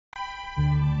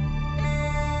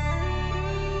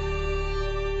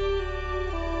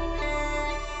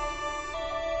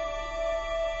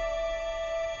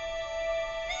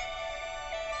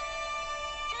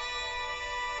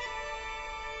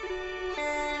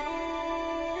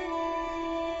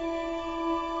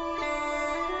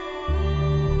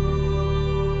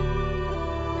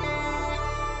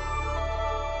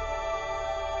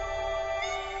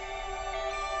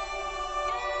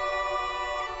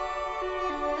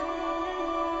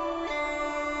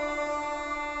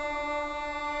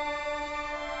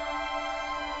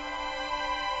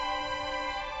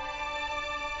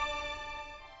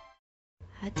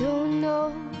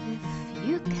know if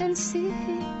you can see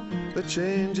the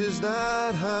changes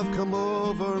that have come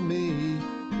over me.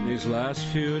 These last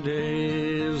few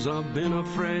days I've been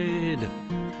afraid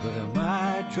that I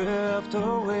might drift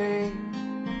away.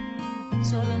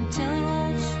 So I've been telling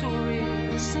old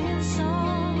stories, singing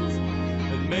songs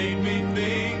that made me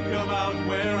think about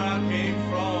where I came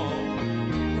from.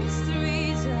 It's the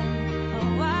reason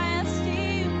why I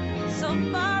seem so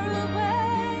far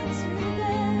away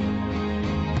today.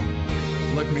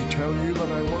 Let me tell you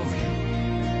that I love you,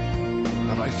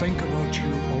 that I think about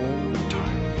you all the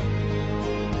time.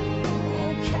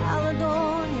 Oh,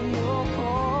 Caledonia, you're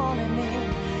calling me.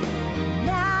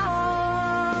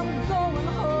 Now I'm going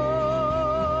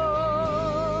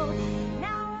home.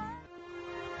 Now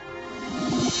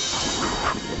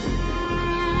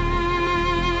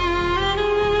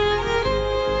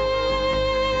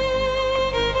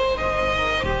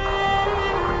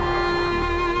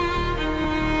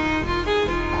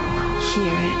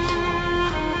hear it.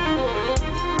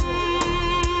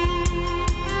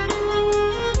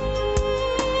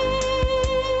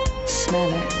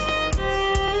 Smell it.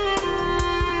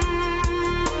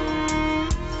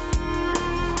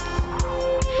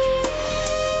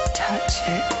 Touch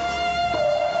it.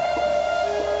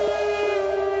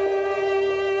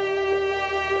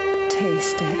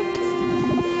 Taste it.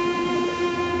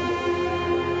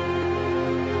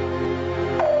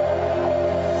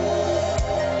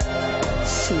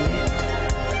 See it.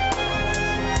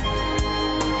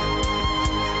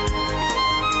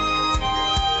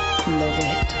 Live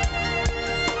it.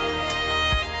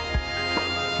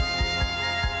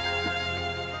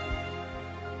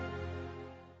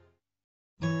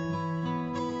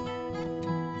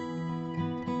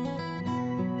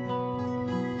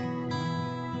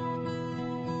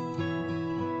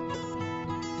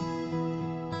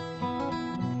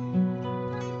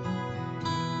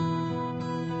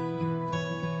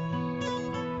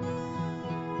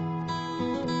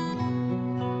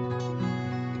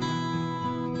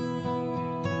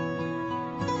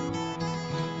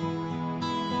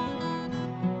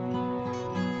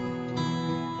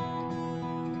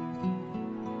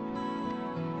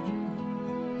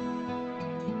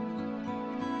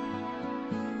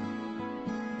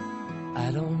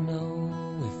 I don't know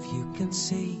if you can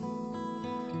see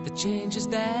the changes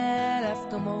that have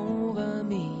come over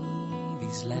me.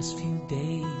 These last few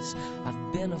days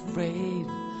I've been afraid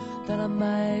that I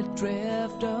might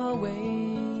drift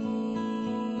away.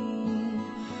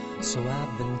 So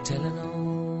I've been telling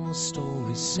old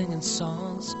stories, singing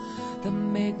songs that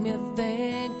make me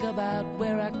think about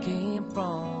where I came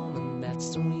from. And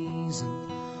that's the reason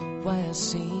why I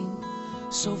seem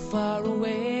so far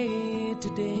away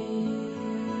today.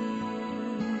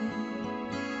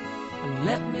 And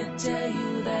let me tell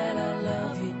you that I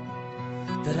love you,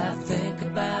 that I think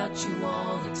about you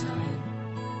all the time.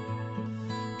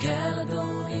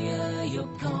 Caledonia, you're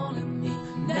calling me,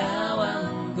 now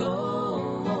I'm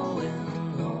going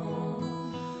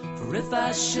home. For if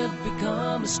I should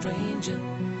become a stranger,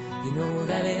 you know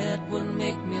that it would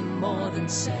make me more than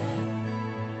sad.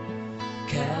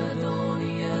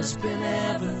 Caledonia's been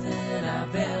everything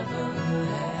I've ever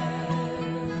had.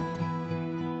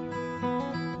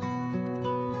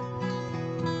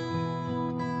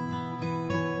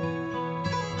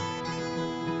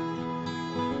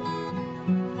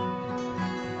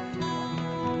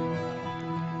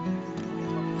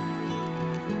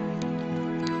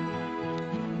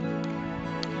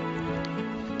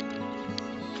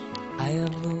 I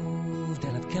have moved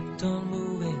and I've kept on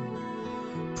moving,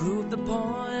 proved the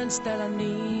points that I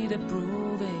needed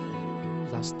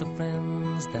proving, lost the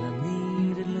friends that I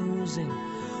needed losing,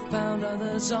 found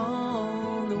others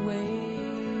on the way.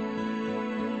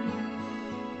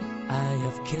 I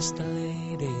have kissed the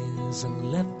ladies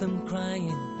and left them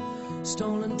crying,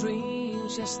 stolen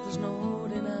dreams, yes, there's no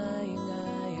denying.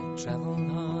 I have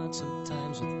traveled hard,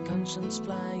 sometimes with conscience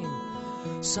flying,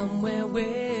 somewhere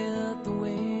with the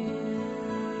wind.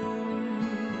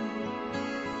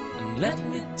 Let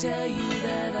me tell you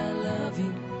that I love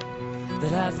you,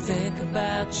 that I think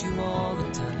about you all the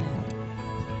time.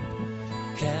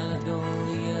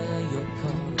 Caledonia, you're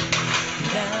calling me,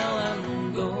 now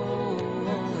I'm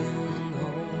going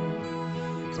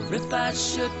home. For if I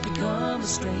should become a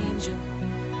stranger,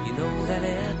 you know that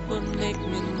it would make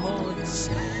me more than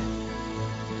sad.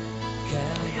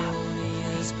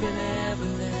 Caledonia's been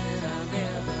everything I've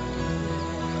ever had.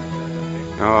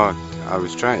 Oh, I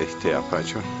was trying to take a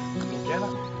picture.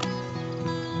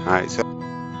 Alright, so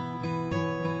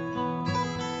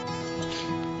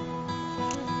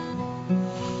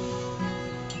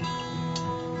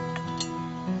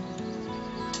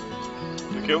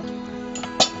Thank you.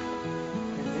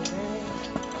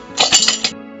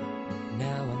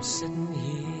 sitting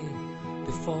here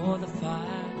before the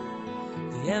fire,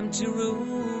 the empty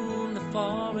room, the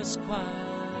forest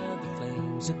quiet, the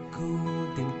flames are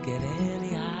cool, didn't get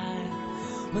any higher.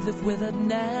 Well, they've withered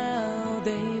now,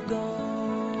 they've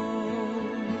gone.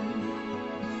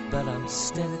 But I'm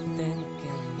still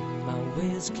thinking my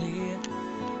way is clear,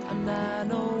 and I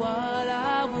know what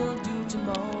I will do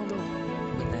tomorrow.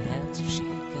 When the hands are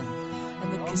shaken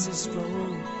and the kisses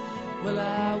flow, well,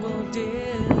 I will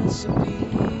disappear.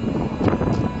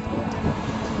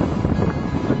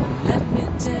 Let me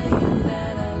tell you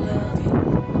that I love you,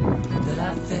 that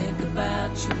I think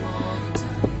about you all the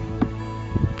time.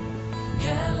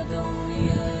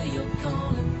 Caledonia, you're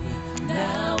calling me,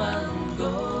 now I'm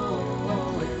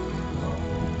going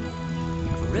home.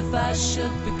 For if I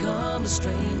should become a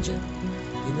stranger,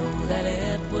 you know that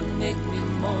it would make me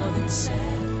more than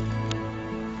sad.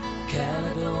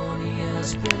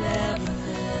 Caledonia's been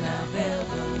everything I've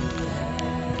ever had.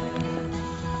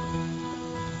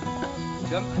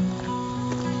 Jump.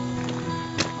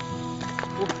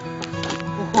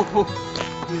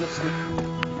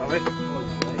 A ver.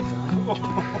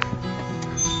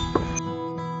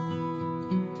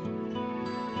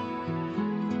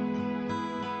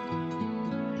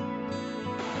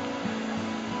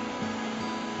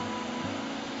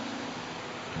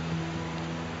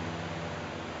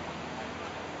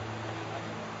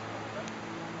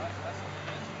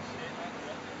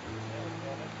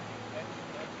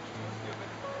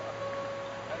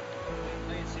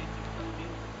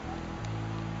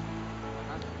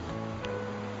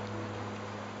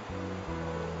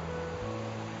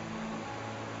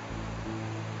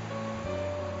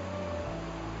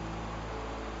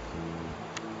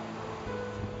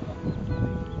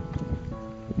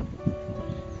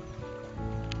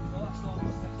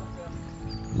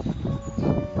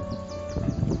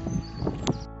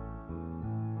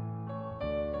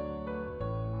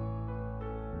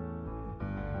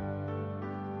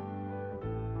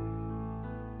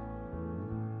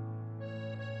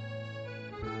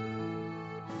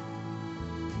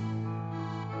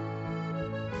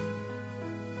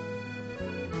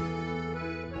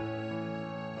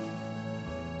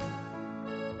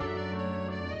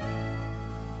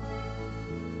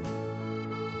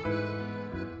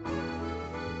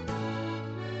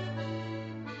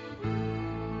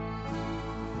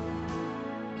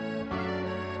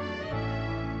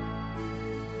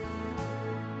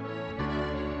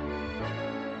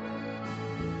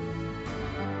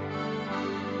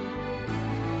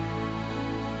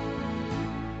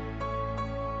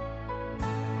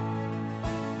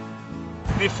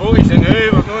 Die foto's er nu,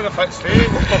 want nu nog gaat steen.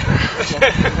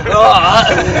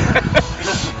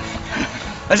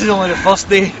 Dat is nog maar de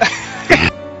vaste.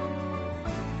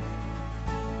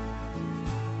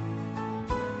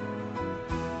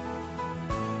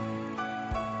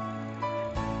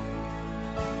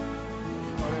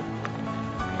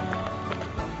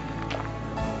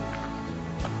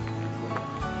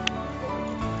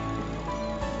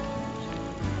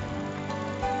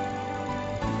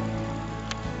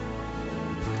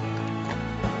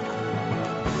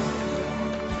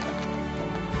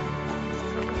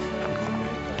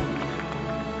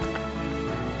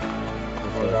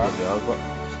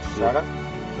 Sarah?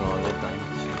 No, no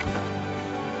thanks.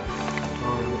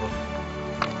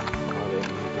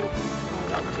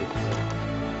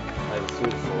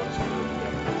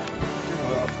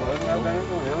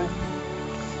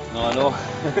 No, I know.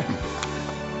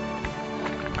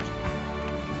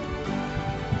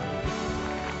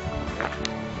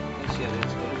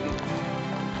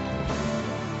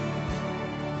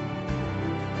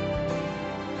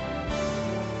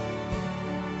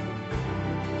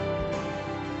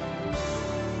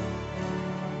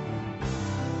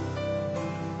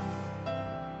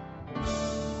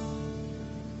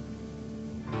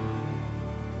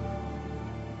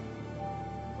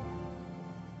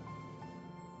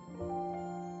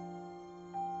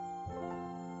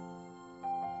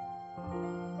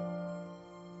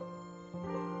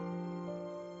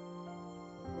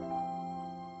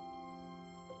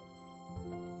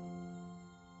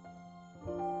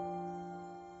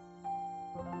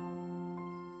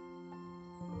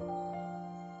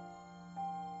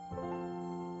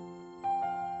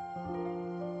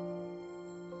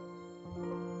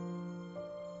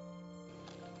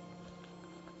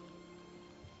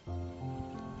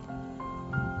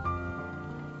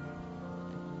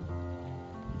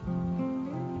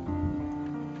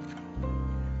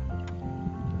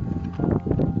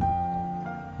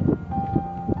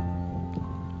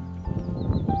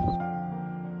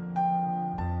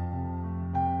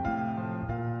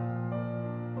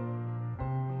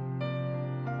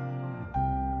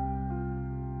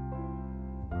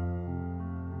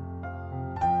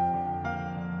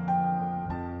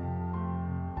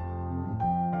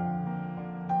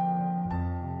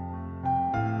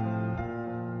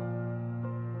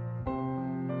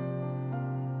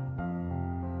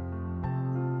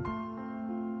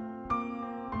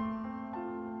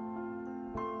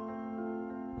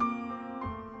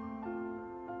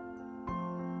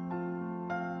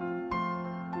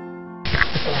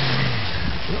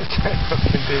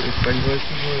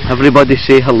 Everybody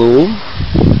say hello.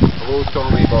 Hello,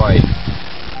 Tommy boy.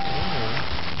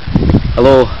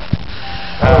 Hello.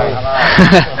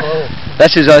 Hello.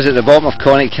 This is us at the bottom of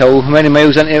Conic Hill. How many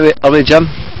miles into it are we, Jim?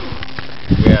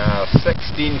 We are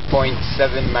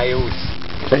 16.7 miles.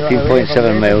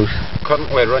 16.7 miles.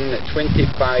 Currently running at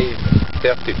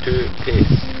 25.32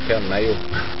 pace per mile.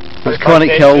 That's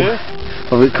Conic Hill.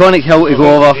 We've got Conic Hill to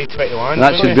go over. And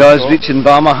that should be us reaching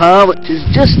Barmaha, which is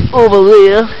just over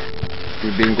there.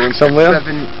 We've been going somewhere.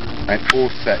 7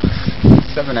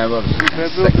 hours and 6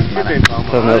 minutes.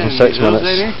 7 hours and 6 minutes.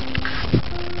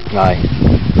 Aye.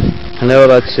 An hour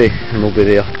I'd say, and we'll be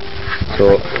there.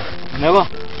 So,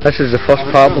 this is the first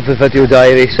part of the video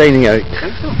diary, signing out.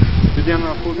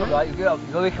 Right, you go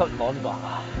wake up in the morning, but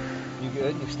you get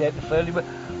out and you step in the fire, you go,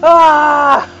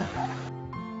 ah!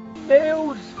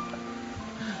 Nails!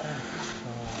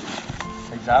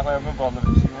 Exactly, I remember on the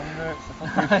machine one now,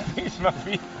 it's my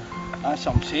feet. That's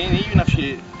what I'm saying, even if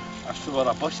you were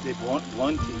a busty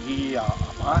blonde to give you a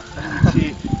bath, and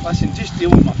say, listen, just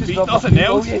deal with my feet, nothing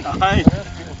else. Aye.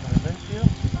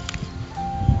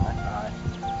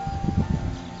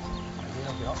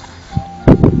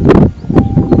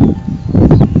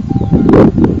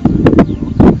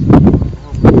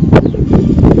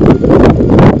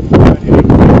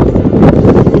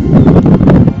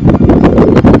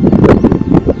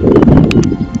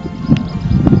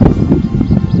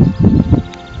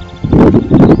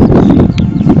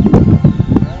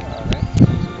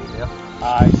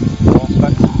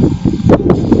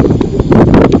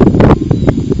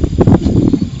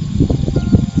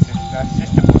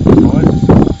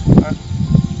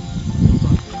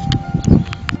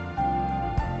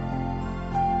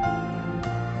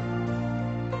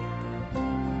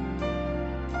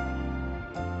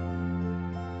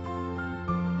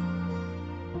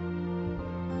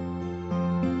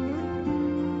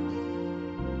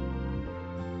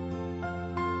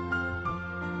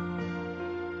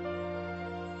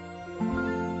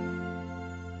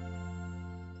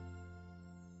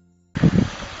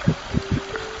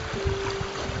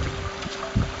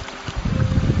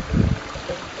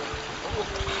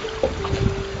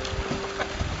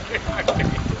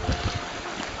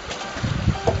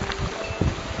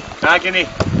 Agony.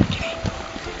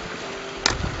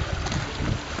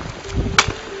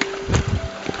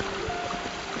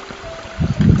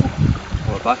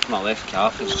 Well, the back of my left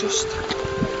calf is just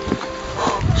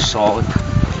solid.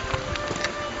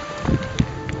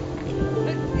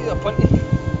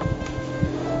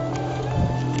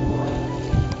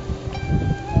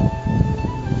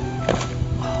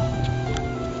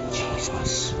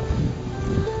 Jesus.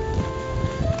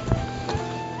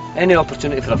 Any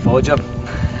opportunity for a fodger?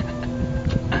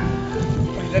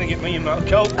 You didn't get me and Mark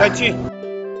killed, did you?